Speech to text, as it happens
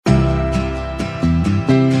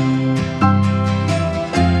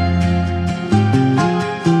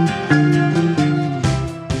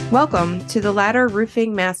Welcome to the Ladder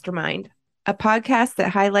Roofing Mastermind, a podcast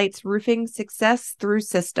that highlights roofing success through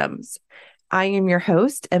systems. I am your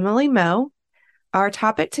host, Emily Moe. Our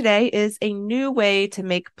topic today is a new way to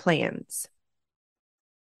make plans.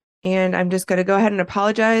 And I'm just going to go ahead and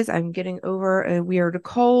apologize. I'm getting over a weird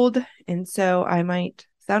cold, and so I might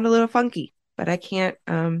sound a little funky, but I can't.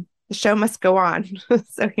 The show must go on.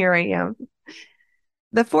 So here I am.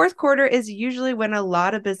 The fourth quarter is usually when a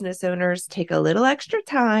lot of business owners take a little extra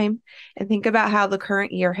time and think about how the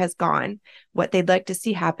current year has gone, what they'd like to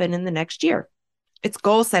see happen in the next year. It's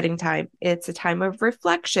goal setting time. It's a time of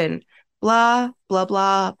reflection, blah, blah,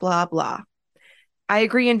 blah, blah, blah. I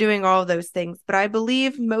agree in doing all of those things, but I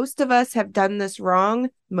believe most of us have done this wrong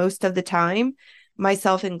most of the time,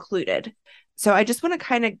 myself included. So I just want to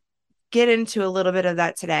kind of get into a little bit of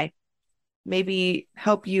that today. Maybe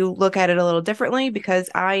help you look at it a little differently, because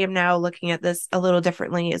I am now looking at this a little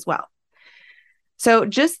differently as well. So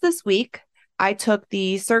just this week, I took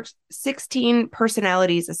the 16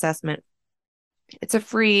 personalities assessment. It's a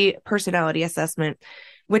free personality assessment,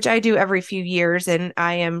 which I do every few years. And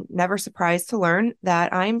I am never surprised to learn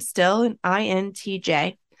that I'm still an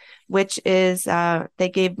INTJ, which is, they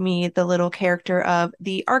gave me the little character of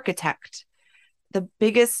the architect. The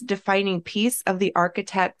biggest defining piece of the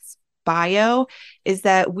architect's bio is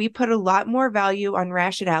that we put a lot more value on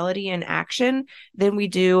rationality and action than we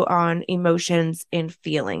do on emotions and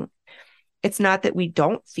feeling. It's not that we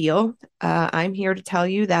don't feel. I'm here to tell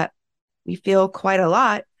you that we feel quite a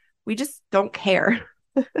lot. We just don't care.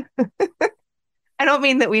 I don't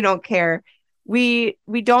mean that we don't care. We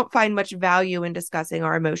don't find much value in discussing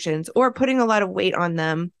our emotions or putting a lot of weight on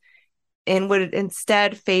them, and would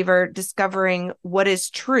instead favor discovering what is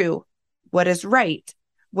true, what is right,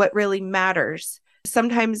 what really matters.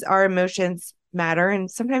 Sometimes our emotions matter and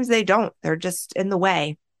sometimes they don't. They're just in the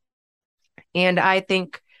way. And I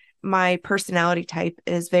think my personality type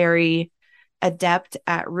is very adept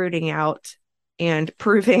at rooting out and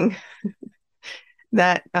proving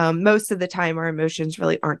that most of the time our emotions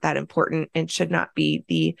really aren't that important and should not be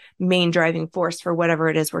the main driving force for whatever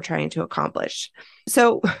it is we're trying to accomplish.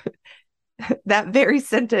 So that very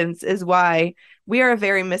sentence is why we are a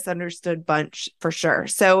very misunderstood bunch, for sure.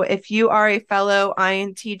 So if you are a fellow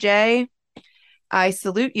INTJ, I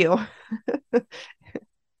salute you.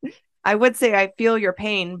 I would say I feel your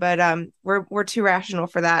pain, but we're too rational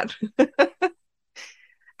for that.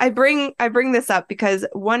 I bring this up because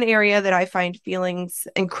one area that I find feelings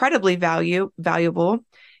incredibly valuable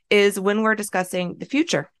is when we're discussing the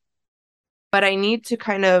future. But I need to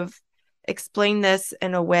kind of explain this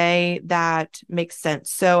in a way that makes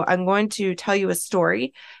sense. So I'm going to tell you a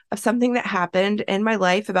story of something that happened in my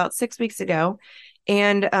life about 6 weeks ago.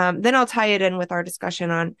 And then I'll tie it in with our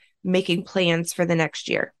discussion on making plans for the next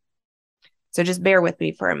year. So just bear with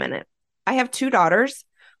me for a minute. I have two daughters.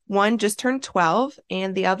 One just turned 12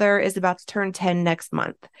 and the other is about to turn 10 next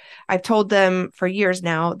month. I've told them for years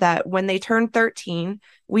now that when they turn 13,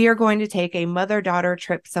 we are going to take a mother-daughter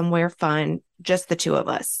trip somewhere fun, just the two of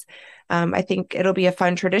us. I think it'll be a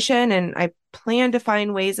fun tradition, and I plan to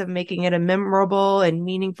find ways of making it a memorable and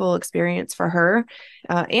meaningful experience for her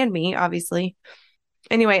and me, obviously.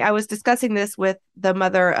 Anyway, I was discussing this with the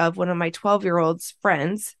mother of one of my 12-year-old's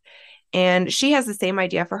friends, and she has the same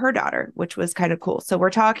idea for her daughter, which was kind of cool. So we're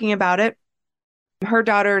talking about it. Her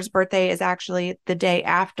daughter's birthday is actually the day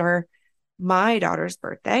after my daughter's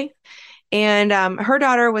birthday. And her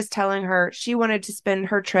daughter was telling her she wanted to spend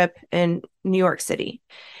her trip in New York City.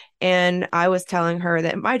 And I was telling her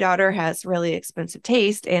that my daughter has really expensive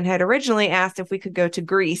taste and had originally asked if we could go to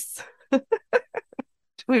Greece.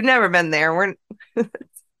 We've never been there.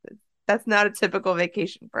 That's not a typical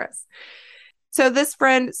vacation for us. So this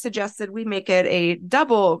friend suggested we make it a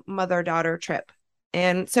double mother-daughter trip.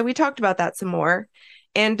 And so we talked about that some more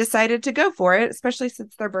and decided to go for it, especially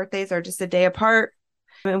since their birthdays are just a day apart.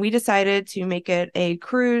 And we decided to make it a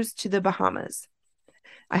cruise to the Bahamas.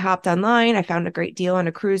 I hopped online. I found a great deal on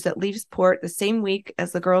a cruise that leaves port the same week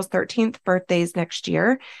as the girls' 13th birthdays next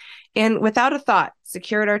year. And without a thought,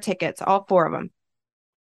 secured our tickets, all four of them.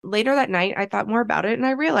 Later that night, I thought more about it and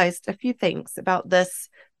I realized a few things about this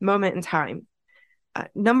moment in time.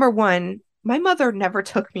 Number one, my mother never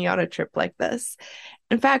took me on a trip like this.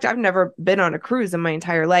 In fact, I've never been on a cruise in my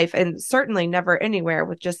entire life, and certainly never anywhere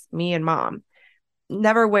with just me and mom.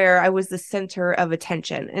 Never where I was the center of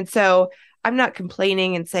attention. And so I'm not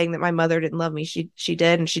complaining and saying that my mother didn't love me. She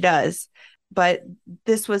did, and she does. But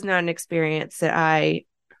this was not an experience that I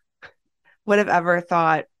would have ever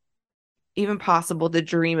thought even possible to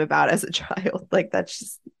dream about as a child. Like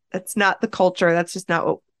that's not the culture. That's just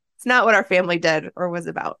not what our family did or was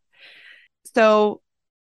about. So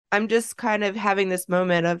I'm just kind of having this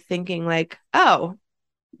moment of thinking like, oh,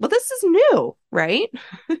 well, this is new, right?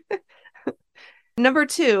 Number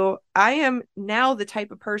two, I am now the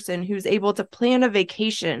type of person who's able to plan a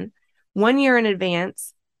vacation 1 year in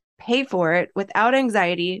advance, pay for it without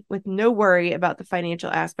anxiety, with no worry about the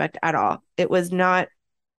financial aspect at all. It was not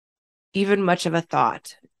even much of a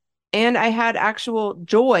thought. And I had actual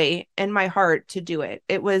joy in my heart to do it.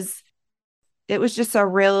 It was just a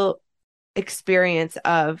real experience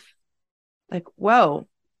of like, whoa,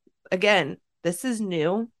 again, this is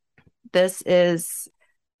new. This is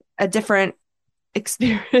a different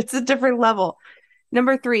experience, a different level.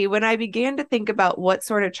 Number three, when I began to think about what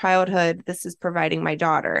sort of childhood this is providing my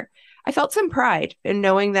daughter, I felt some pride in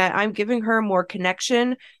knowing that I'm giving her more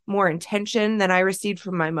connection, more intention than I received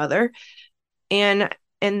from my mother. And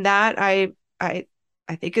that I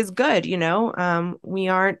think is good, you know. We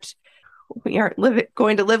aren't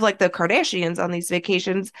going to live like the Kardashians on these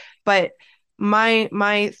vacations, but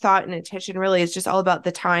my thought and intention really is just all about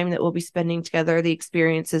the time that we'll be spending together, the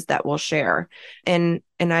experiences that we'll share. And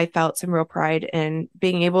I felt some real pride in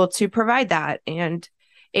being able to provide that and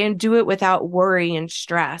do it without worry and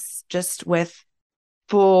stress, just with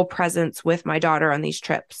full presence with my daughter on these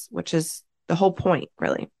trips, which is the whole point,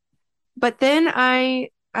 really. But then I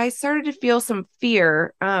started to feel some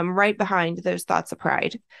fear right behind those thoughts of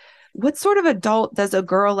pride. What sort of adult does a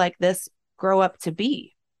girl like this grow up to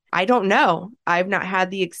be? I don't know. I've not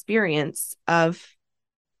had the experience of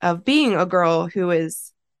being a girl who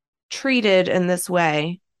is treated in this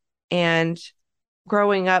way and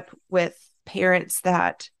growing up with parents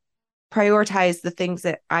that prioritize the things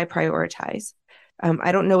that I prioritize.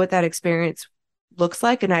 I don't know what that experience looks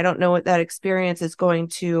like, and I don't know what that experience is going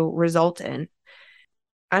to result in.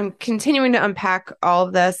 I'm continuing to unpack all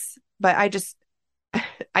of this, but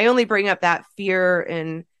I only bring up that fear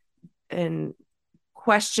and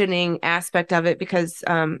questioning aspect of it because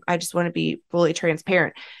I just want to be fully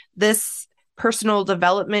transparent. This personal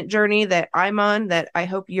development journey that I'm on, that I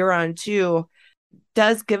hope you're on too,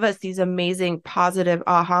 does give us these amazing positive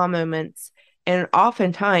aha moments. And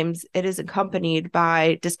oftentimes it is accompanied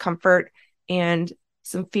by discomfort and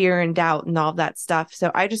some fear and doubt and all that stuff.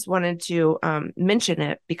 So I just wanted to mention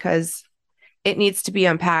it because it needs to be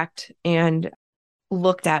unpacked and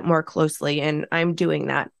looked at more closely. And I'm doing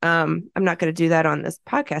that. I'm not going to do that on this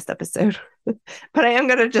podcast episode, but I am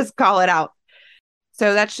going to just call it out.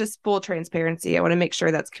 So that's just full transparency. I want to make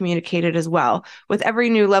sure that's communicated as well. With every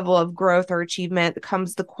new level of growth or achievement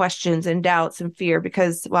comes the questions and doubts and fear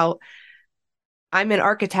because, well, I'm an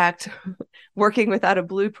architect working without a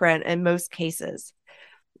blueprint in most cases.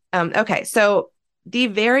 Okay, so the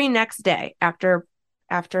very next day after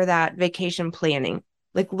that vacation planning,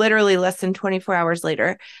 like literally less than 24 hours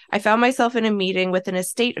later, I found myself in a meeting with an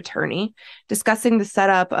estate attorney discussing the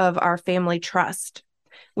setup of our family trust.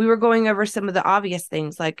 We were going over some of the obvious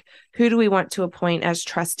things like who do we want to appoint as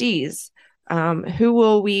trustees? Who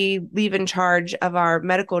will we leave in charge of our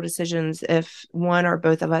medical decisions if one or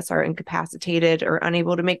both of us are incapacitated or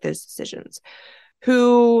unable to make those decisions?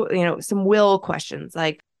 Some will questions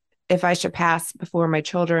like if I should pass before my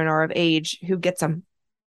children are of age, who gets them?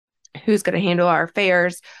 Who's going to handle our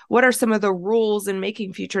affairs? What are some of the rules in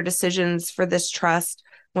making future decisions for this trust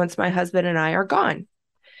once my husband and I are gone?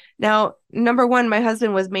 Now, number one, my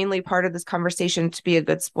husband was mainly part of this conversation to be a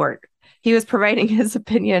good sport. He was providing his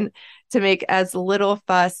opinion to make as little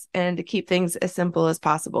fuss and to keep things as simple as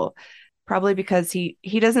possible. Probably because he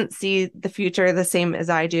doesn't see the future the same as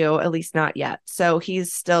I do, at least not yet. So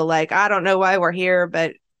he's still like, I don't know why we're here,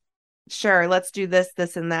 but sure, let's do this,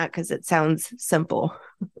 this, and that because it sounds simple.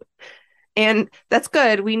 And that's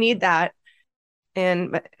good. We need that.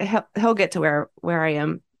 And he'll get to where I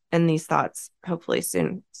am in these thoughts, hopefully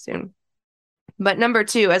soon. But number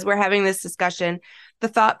two, as we're having this discussion, the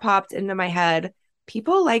thought popped into my head,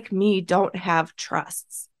 people like me don't have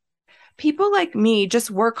trusts. People like me just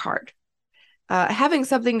work hard. Having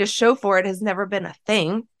something to show for it has never been a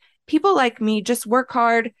thing. People like me just work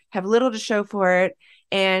hard, have little to show for it,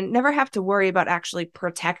 and never have to worry about actually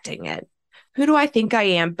protecting it. Who do I think I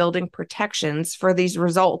am building protections for these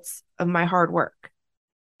results of my hard work?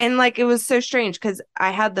 And like, it was so strange because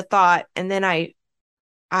I had the thought and then I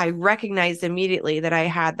recognized immediately that I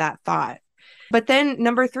had that thought. But then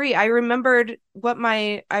number three, I remembered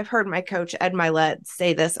I've heard my coach, Ed Milet,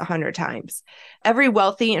 say this 100 times. Every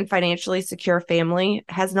wealthy and financially secure family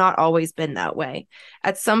has not always been that way.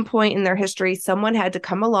 At some point in their history, someone had to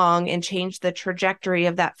come along and change the trajectory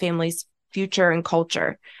of that family's future and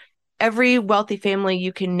culture. Every wealthy family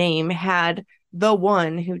you can name had the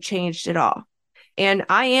one who changed it all. And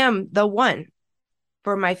I am the one.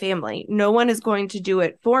 for my family. No one is going to do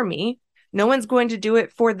it for me. No one's going to do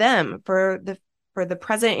it for them, for the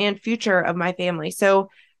present and future of my family. So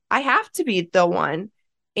I have to be the one,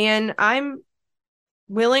 and I'm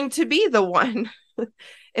willing to be the one.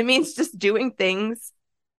 It means just doing things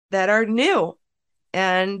that are new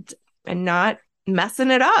and not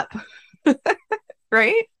messing it up.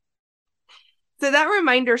 Right? So that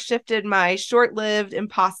reminder shifted my short-lived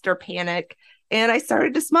imposter panic, and I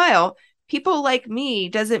started to smile. People like me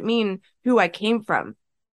doesn't mean who I came from.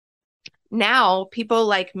 Now, people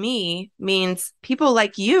like me means people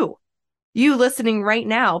like you. You listening right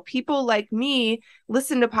now, people like me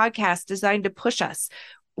listen to podcasts designed to push us.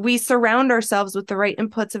 We surround ourselves with the right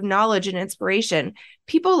inputs of knowledge and inspiration.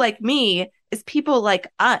 People like me is people like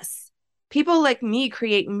us. People like me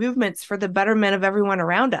create movements for the betterment of everyone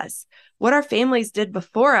around us. What our families did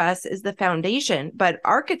before us is the foundation, but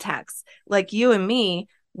architects like you and me,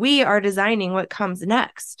 we are designing what comes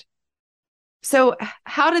next. So,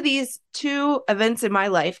 how do these two events in my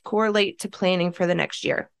life correlate to planning for the next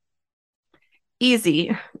year?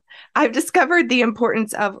 Easy. I've discovered the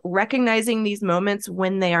importance of recognizing these moments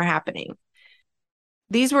when they are happening.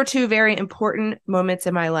 These were two very important moments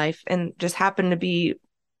in my life and just happened to be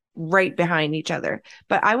right behind each other.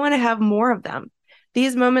 But I want to have more of them.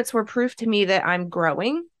 These moments were proof to me that I'm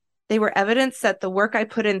growing. They were evidence that the work I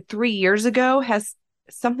put in 3 years ago has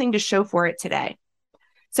something to show for it today.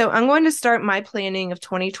 So I'm going to start my planning of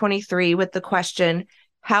 2023 with the question,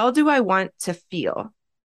 how do I want to feel?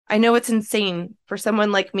 I know it's insane for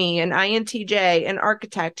someone like me, an INTJ, an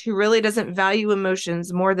architect who really doesn't value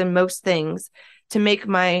emotions more than most things, to make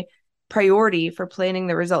my priority for planning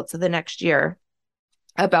the results of the next year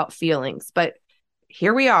about feelings. But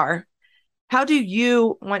here we are. How do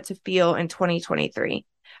you want to feel in 2023?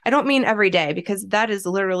 I don't mean every day, because that is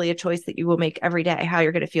literally a choice that you will make every day, how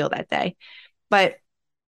you're going to feel that day. But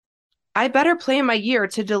I better plan my year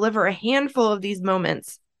to deliver a handful of these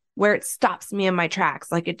moments where it stops me in my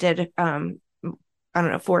tracks, like it did, I don't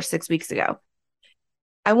know, 4 or 6 weeks ago.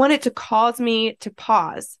 I want it to cause me to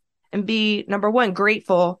pause and be, number one,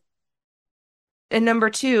 grateful, and number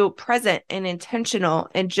two, present and intentional,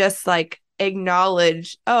 and just like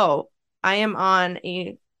acknowledge, oh, I am on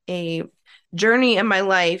a journey in my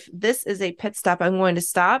life. This is a pit stop. I'm going to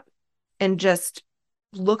stop and just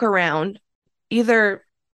look around, either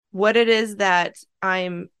what it is that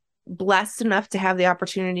I'm blessed enough to have the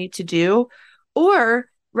opportunity to do, or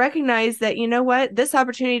recognize that, you know what, this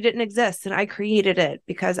opportunity didn't exist and I created it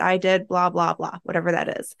because I did blah, blah, blah, whatever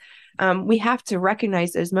that is. We have to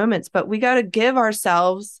recognize those moments, but we got to give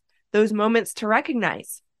ourselves those moments to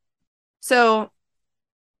recognize. So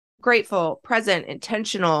grateful, present,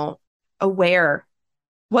 intentional, aware.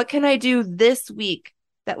 What can I do this week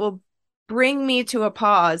that will bring me to a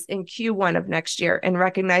pause in Q1 of next year and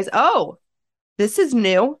recognize, oh, this is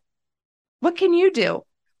new. What can you do?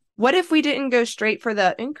 What if we didn't go straight for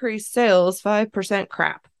the increased sales 5%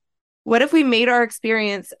 crap? What if we made our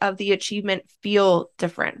experience of the achievement feel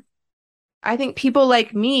different? I think people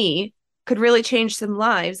like me could really change some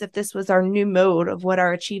lives if this was our new mode of what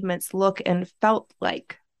our achievements look and felt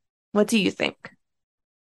like. What do you think?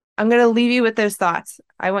 I'm going to leave you with those thoughts.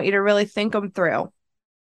 I want you to really think them through.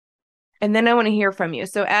 And then I want to hear from you.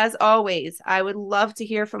 So as always, I would love to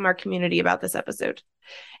hear from our community about this episode.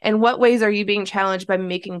 And what ways are you being challenged by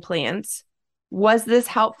making plans? Was this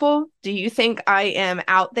helpful? Do you think I am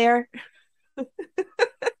out there?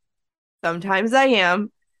 Sometimes I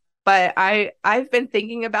am, but I've been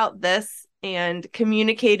thinking about this and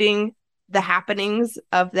communicating the happenings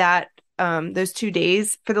of that those 2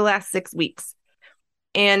 days for the last 6 weeks.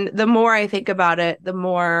 And the more I think about it, the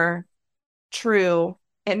more true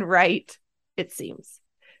and right it seems.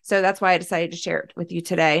 So that's why I decided to share it with you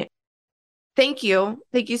today. Thank you.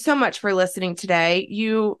 Thank you so much for listening today.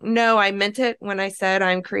 You know I meant it when I said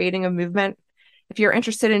I'm creating a movement. If you're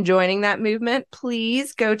interested in joining that movement,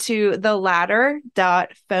 please go to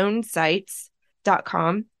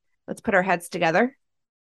theladder.phonesites.com. Let's put our heads together.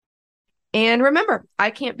 And remember,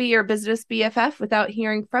 I can't be your business BFF without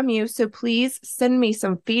hearing from you. So please send me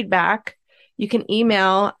some feedback. You can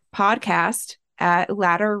email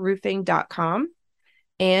podcast@ladderroofing.com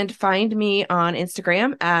and find me on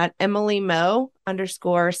Instagram at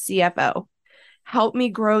EmilyMo_CFO. Help me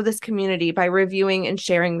grow this community by reviewing and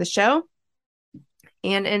sharing the show.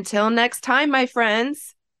 And until next time, my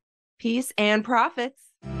friends, peace and profits.